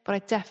 but I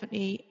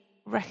definitely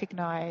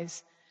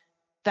recognize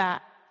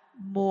that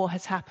more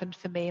has happened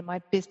for me, and my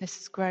business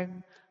has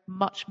grown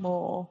much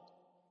more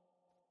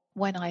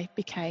when I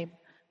became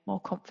more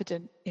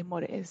confident in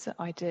what it is that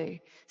I do.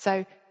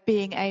 So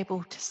being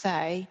able to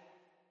say,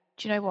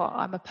 do you know what,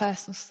 I'm a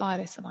personal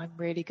stylist and I'm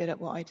really good at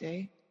what I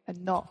do,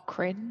 and not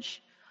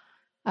cringe,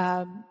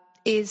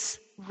 is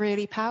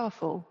really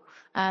powerful.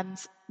 And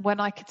when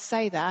I could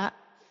say that,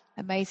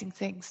 amazing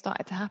things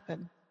started to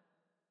happen.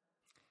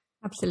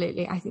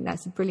 Absolutely. I think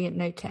that's a brilliant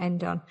note to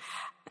end on.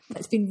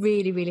 That's been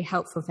really, really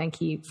helpful.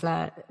 Thank you,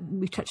 Fleur.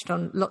 We've touched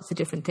on lots of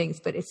different things,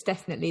 but it's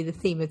definitely, the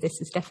theme of this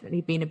has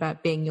definitely been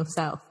about being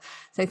yourself.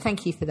 So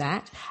thank you for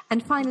that.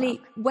 And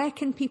finally, where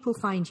can people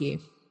find you?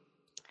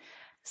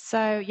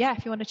 So yeah,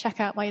 if you want to check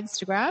out my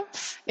Instagram,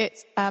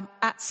 it's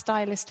at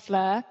stylist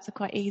Fleur, so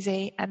quite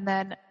easy. And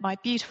then my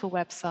beautiful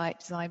website,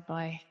 designed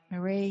by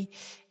Marie,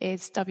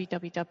 is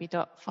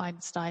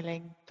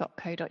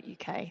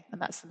www.finestyling.co.uk,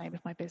 and that's the name of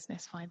my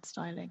business, Fine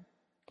Styling.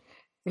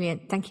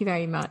 Brilliant. Thank you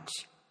very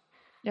much.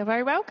 You're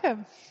very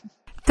welcome.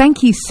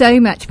 Thank you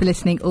so much for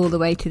listening all the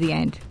way to the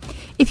end.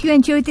 If you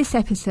enjoyed this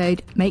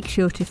episode, make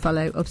sure to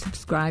follow or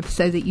subscribe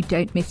so that you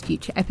don't miss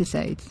future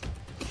episodes.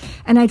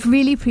 And I'd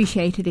really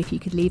appreciate it if you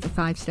could leave a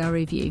 5-star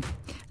review.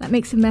 That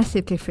makes a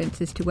massive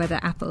difference as to whether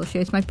Apple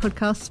shows my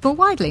podcasts more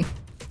widely.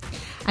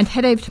 And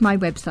head over to my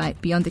website,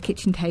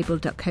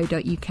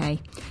 beyondthekitchentable.co.uk,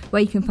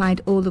 where you can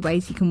find all the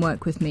ways you can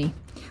work with me,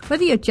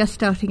 whether you're just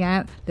starting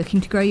out,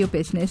 looking to grow your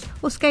business,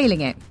 or scaling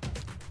it.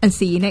 And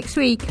see you next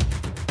week.